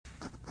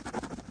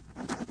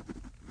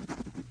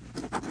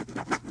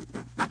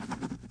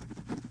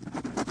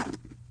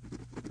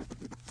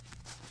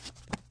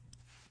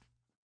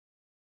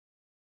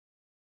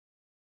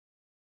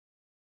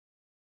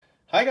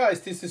Hi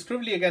guys, this is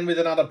Scribbly again with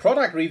another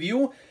product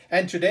review,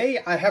 and today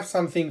I have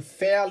something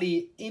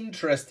fairly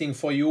interesting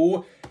for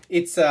you.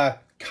 It's a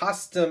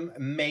custom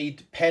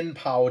made pen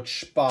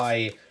pouch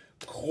by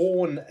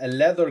KRON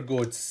leather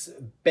goods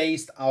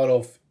based out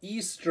of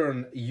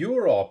Eastern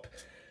Europe.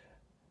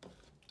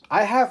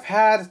 I have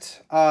had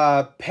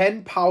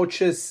pen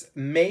pouches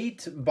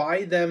made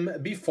by them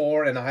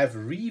before and I have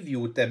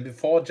reviewed them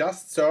before.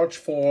 Just search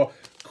for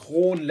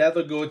KRON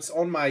leather goods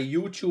on my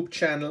YouTube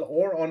channel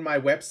or on my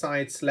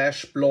website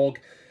 /blog.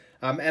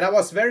 And I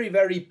was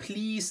very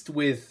pleased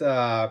with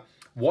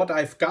what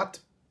I've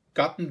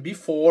gotten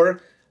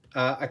before.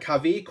 A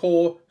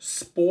Kaweco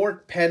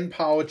sport pen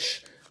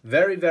pouch,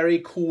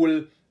 very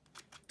cool.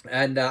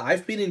 And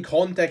I've been in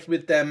contact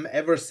with them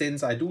ever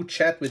since. I do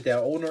chat with their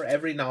owner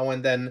every now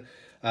and then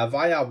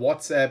via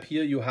WhatsApp.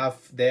 Here you have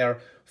their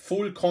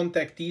full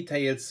contact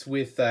details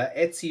with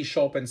Etsy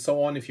shop and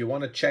so on if you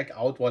want to check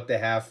out what they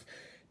have.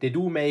 They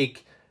do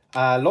make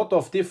a lot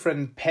of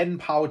different pen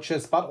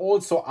pouches, but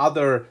also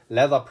other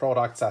leather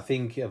products, I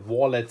think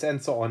wallets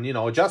and so on. You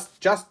know,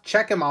 just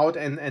check them out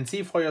and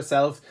see for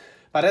yourself.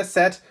 But as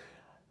said,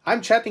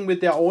 I'm chatting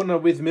with their owner,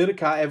 with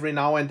Mirka, every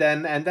now and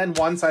then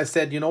once I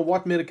said, you know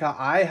what, Mirka,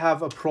 I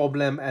have a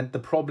problem, and the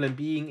problem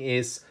being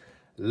is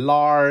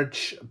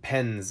large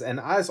pens. And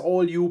as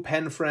all you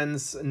pen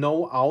friends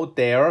know out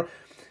there,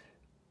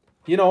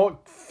 you know,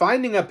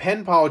 finding a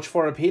pen pouch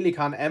for a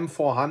Pelikan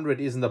M400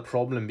 isn't a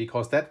problem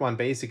because that one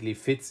basically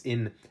fits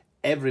in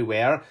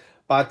everywhere.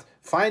 But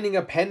finding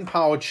a pen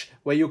pouch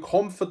where you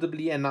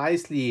comfortably and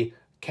nicely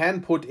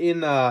can put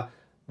in a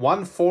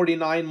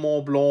 149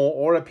 Mont Blanc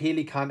or a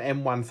Pelikan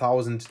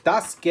M1000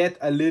 does get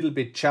a little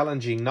bit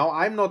challenging. Now,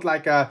 I'm not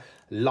like a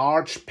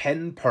large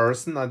pen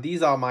person, and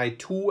these are my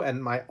two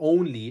and my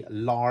only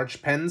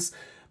large pens.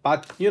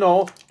 But, you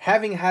know,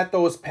 having had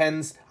those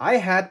pens, I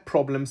had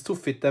problems to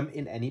fit them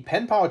in any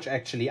pen pouch,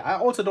 actually. I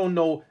also don't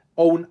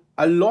own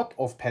a lot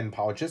of pen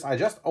pouches. I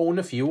just own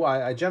a few.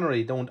 I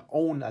generally don't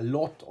own a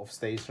lot of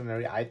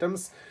stationery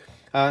items.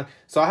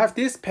 So I have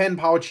this pen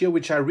pouch here,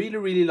 which I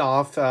really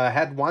love.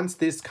 Had once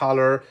this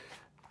color,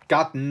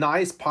 got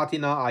nice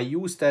patina. I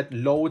use that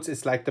loads.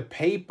 It's like the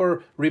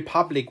Paper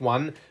Republic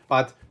one,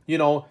 but you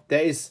know,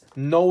 there is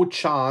no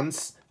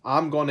chance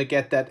I'm gonna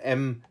get that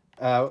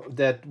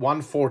that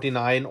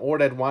 149 or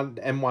that one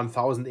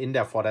M1000 in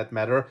there for that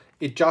matter.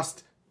 It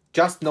just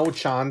no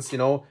chance, you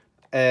know.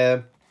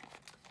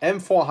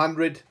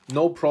 M400,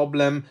 no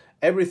problem.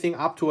 Everything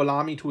up to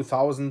Alamy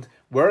 2000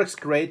 works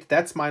great.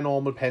 That's my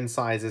normal pen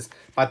sizes,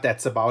 but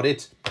that's about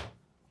it.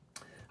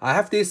 I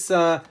have this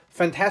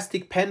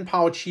fantastic pen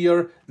pouch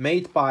here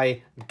made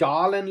by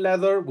Garland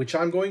leather, which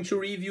I'm going to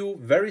review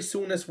very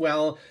soon as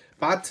well.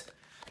 But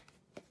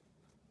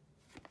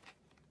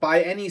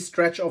by any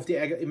stretch of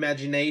the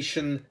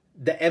imagination,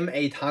 the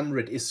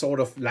M800 is sort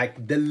of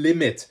like the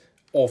limit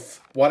of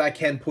what I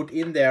can put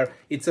in there.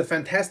 It's a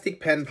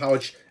fantastic pen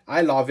pouch.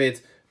 I love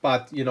it,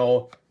 but you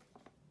know,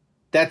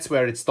 that's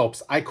where it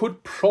stops. I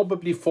could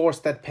probably force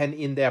that pen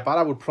in there, but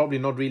I would probably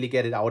not really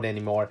get it out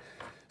anymore.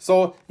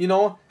 So, you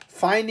know,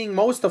 finding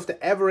most of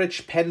the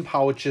average pen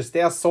pouches,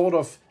 they are sort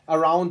of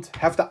around,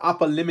 have the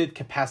upper limit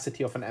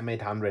capacity of an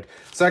M800.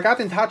 So I got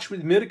in touch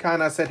with Mirka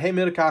and I said, hey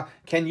Mirka,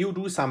 can you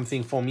do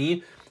something for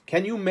me?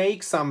 Can you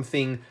make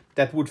something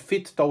that would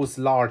fit those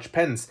large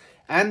pens?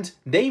 And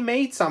they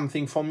made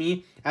something for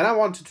me, and I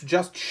wanted to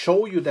just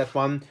show you that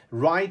one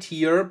right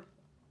here,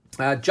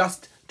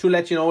 just to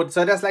let you know.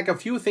 So there's like a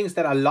few things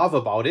that I love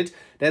about it.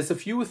 There's a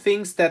few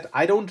things that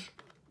I don't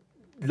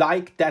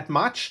like that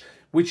much,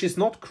 which is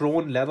not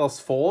KRON Leather's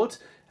fault,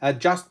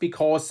 just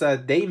because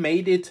they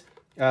made it,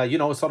 you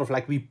know, sort of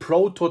like we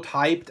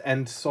prototyped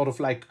and sort of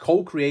like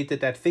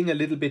co-created that thing a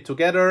little bit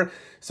together.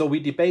 So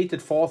we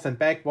debated forth and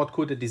back, what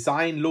could a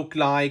design look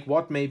like,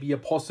 what may be a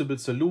possible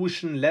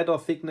solution, leather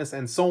thickness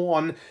and so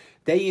on.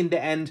 They in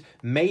the end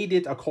made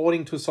it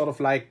according to sort of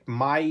like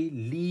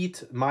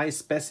my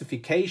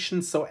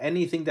specifications. So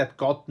anything that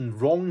gotten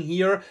wrong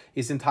here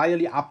is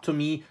entirely up to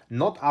me,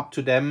 not up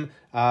to them,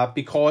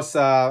 because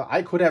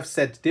I could have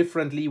said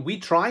differently. We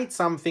tried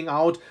something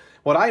out.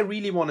 What I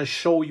really want to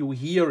show you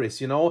here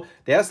is, you know,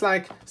 there's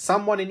like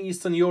someone in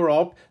Eastern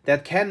Europe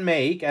that can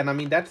make, and I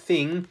mean that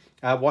thing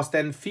was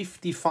then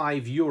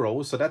 55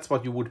 euros. So that's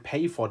what you would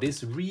pay for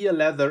this. Real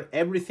leather,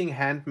 everything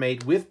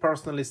handmade with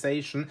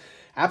personalization.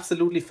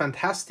 Absolutely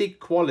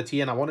fantastic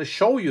quality, and I want to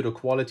show you the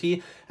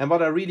quality. And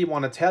what I really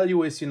want to tell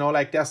you is, you know,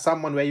 like there's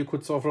someone where you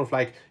could sort of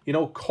like, you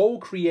know,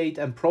 co-create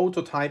and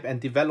prototype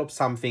and develop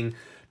something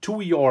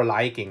to your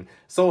liking.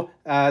 So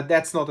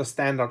that's not a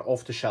standard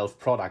off-the-shelf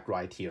product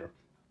right here.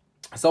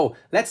 So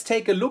let's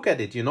take a look at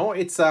it. You know,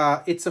 it's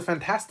a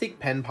fantastic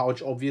pen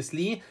pouch.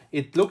 Obviously,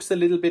 it looks a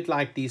little bit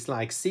like these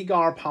like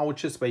cigar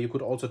pouches where you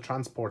could also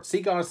transport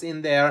cigars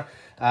in there.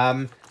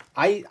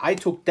 I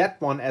took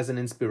that one as an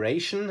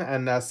inspiration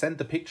and sent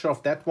the picture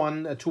of that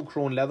one to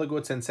KRON Leather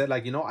Goods and said,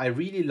 like, you know, I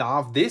really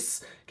love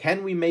this.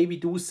 Can we maybe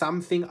do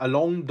something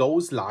along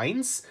those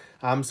lines?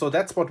 So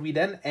that's what we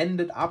then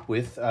ended up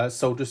with,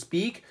 so to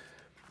speak,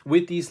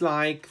 with these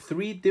like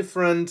 3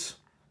 different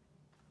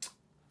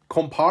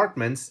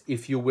compartments,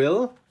 if you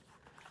will.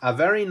 A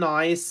very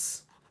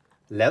nice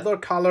leather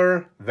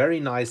color, very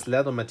nice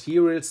leather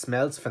material,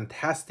 smells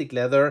fantastic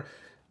leather,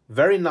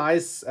 very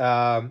nice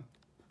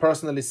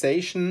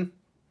personalization.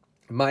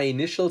 My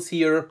initials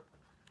here.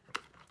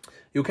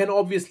 You can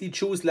obviously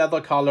choose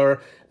leather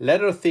color,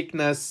 leather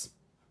thickness.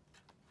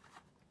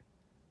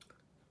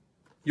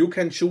 You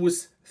can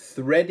choose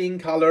threading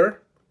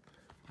color.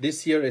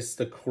 This here is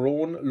the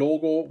KRON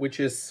logo, which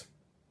is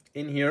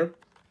in here.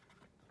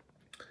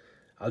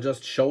 I'll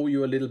just show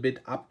you a little bit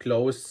up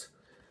close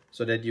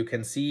so that you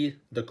can see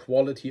the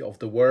quality of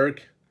the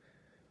work,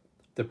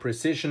 the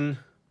precision,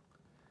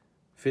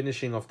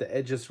 finishing of the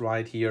edges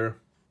right here.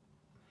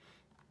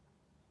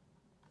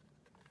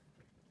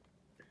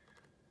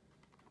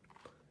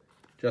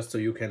 Just so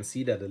you can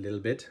see that a little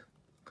bit.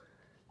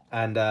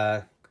 And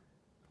I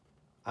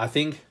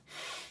think,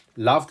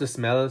 love the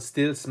smell,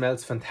 still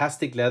smells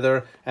fantastic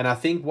leather. And I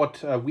think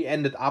what we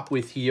ended up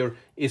with here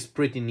is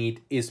pretty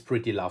neat, is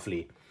pretty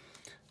lovely.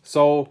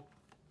 So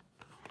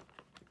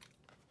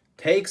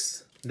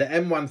takes the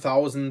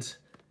M1000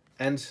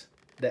 and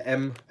the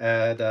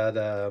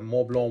the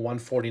Mont Blanc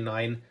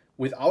 149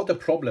 without a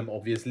problem,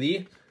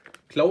 obviously.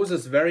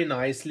 Closes very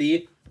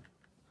nicely.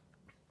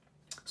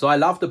 So I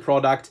love the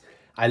product.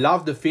 I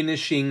love the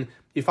finishing.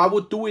 If I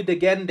would do it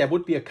again, there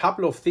would be a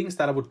couple of things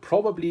that I would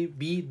probably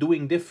be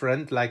doing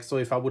different. Like, so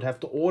if I would have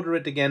to order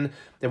it again,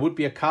 there would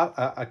be a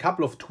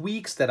couple of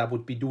tweaks that I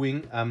would be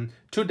doing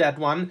to that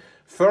one.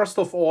 First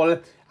of all,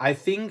 I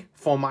think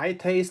for my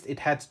taste, it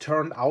had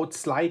turned out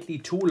slightly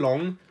too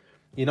long.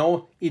 You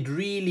know, it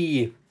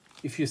really,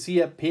 if you see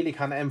a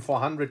Pelikan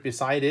M400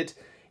 beside it,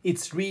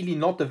 it's really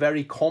not a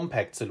very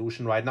compact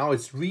solution right now.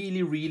 It's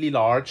really, really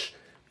large.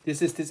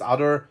 This is this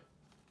other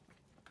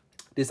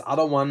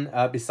one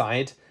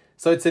beside.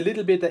 So it's a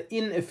little bit an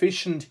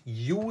inefficient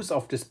use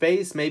of the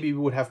space. Maybe we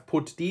would have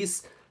put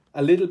these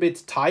a little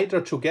bit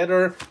tighter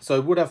together, so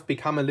it would have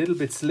become a little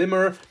bit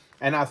slimmer.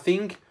 And I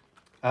think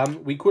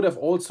we could have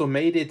also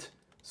made it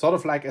sort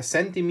of like a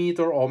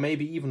centimeter or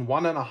maybe even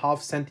 1.5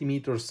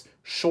 centimeters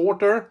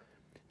shorter.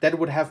 That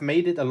would have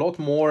made it a lot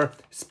more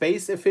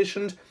space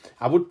efficient.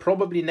 I would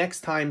probably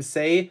next time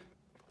say,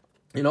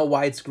 you know,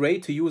 why it's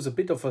great to use a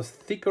bit of a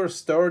thicker,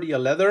 sturdier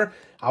leather.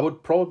 I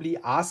would probably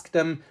ask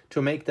them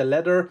to make the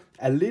leather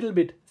a little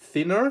bit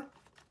thinner,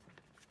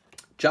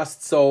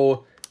 just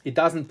so it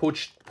doesn't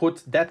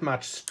put that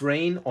much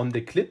strain on the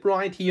clip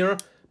right here,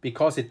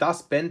 because it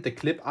does bend the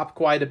clip up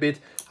quite a bit.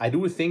 I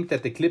do think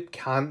that the clip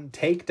can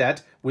take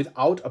that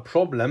without a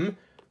problem.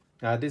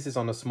 This is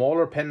on a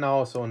smaller pen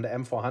now, so on the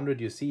M400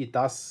 you see it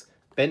does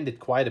bend it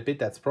quite a bit.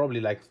 That's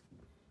probably like,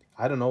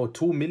 I don't know,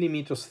 2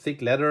 millimeters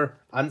thick leather,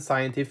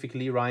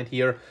 unscientifically right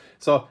here.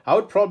 So I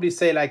would probably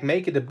say, like,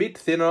 make it a bit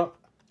thinner.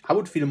 I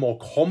would feel more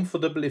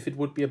comfortable if it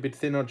would be a bit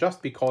thinner,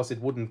 just because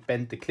it wouldn't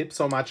bend the clip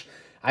so much.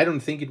 I don't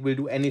think it will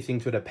do anything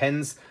to the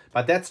pens,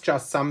 but that's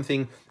just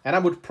something. And I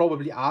would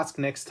probably ask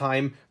next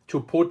time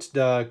to put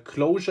the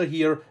closure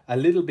here a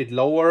little bit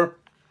lower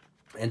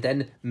and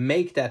then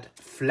make that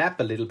flap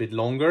a little bit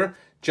longer,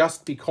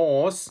 just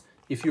because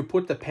if you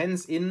put the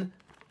pens in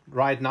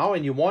right now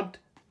and you want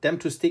them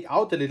to stick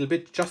out a little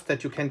bit, just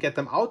that you can get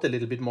them out a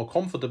little bit more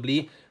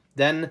comfortably,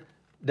 then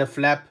the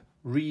flap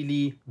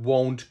really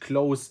won't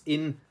close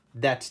in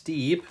that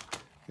deep,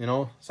 you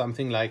know,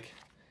 something like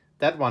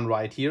that one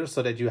right here,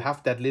 so that you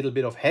have that little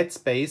bit of head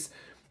space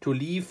to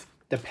leave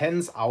the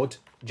pens out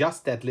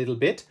just that little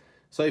bit.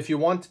 So if you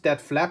want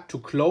that flap to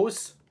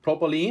close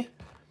properly,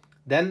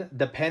 then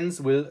the pens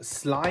will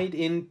slide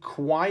in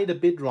quite a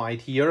bit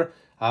right here,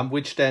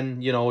 which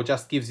then, you know,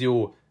 just gives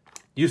you,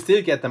 you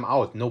still get them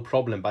out, no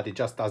problem, but it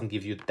just doesn't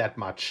give you that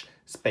much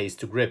space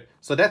to grip.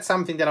 So that's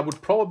something that I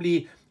would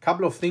probably, a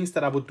couple of things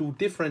that I would do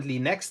differently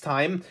next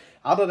time.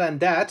 Other than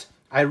that,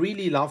 I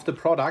really love the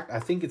product. I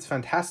think it's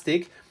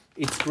fantastic.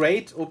 It's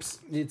great. Oops,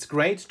 it's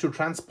great to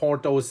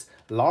transport those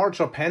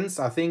larger pens.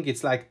 I think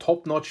it's like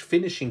top-notch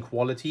finishing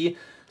quality.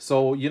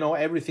 So, you know,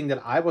 everything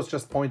that I was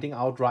just pointing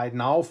out right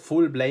now,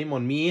 full blame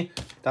on me.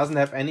 Doesn't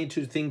have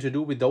anything to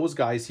do with those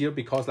guys here,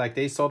 because like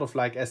they sort of,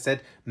 like I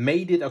said,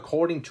 made it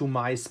according to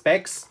my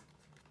specs.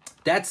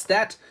 That's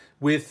that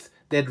with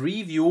that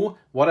review.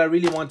 What I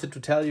really wanted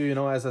to tell you, you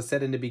know, as I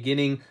said in the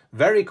beginning,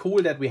 very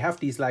cool that we have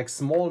these like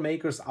small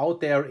makers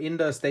out there in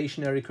the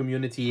stationery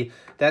community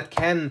that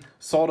can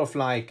sort of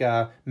like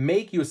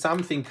make you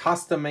something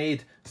custom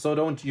made. So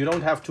you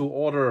don't have to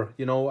order,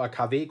 you know, a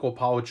Kaweco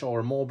pouch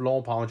or Mont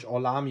Blanc pouch or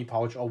Lamy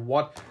pouch or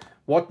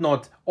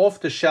whatnot off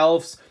the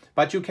shelves,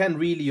 but you can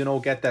really, you know,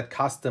 get that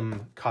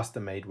custom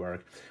made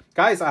work.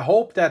 Guys, I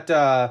hope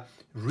that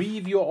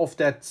review of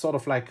that sort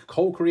of like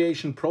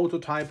co-creation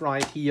prototype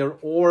right here,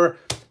 or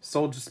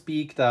so to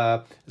speak,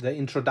 the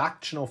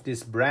introduction of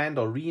this brand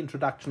or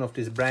reintroduction of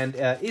this brand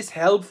is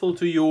helpful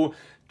to you.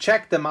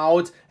 Check them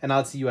out, and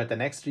I'll see you at the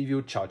next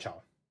review. Ciao, ciao.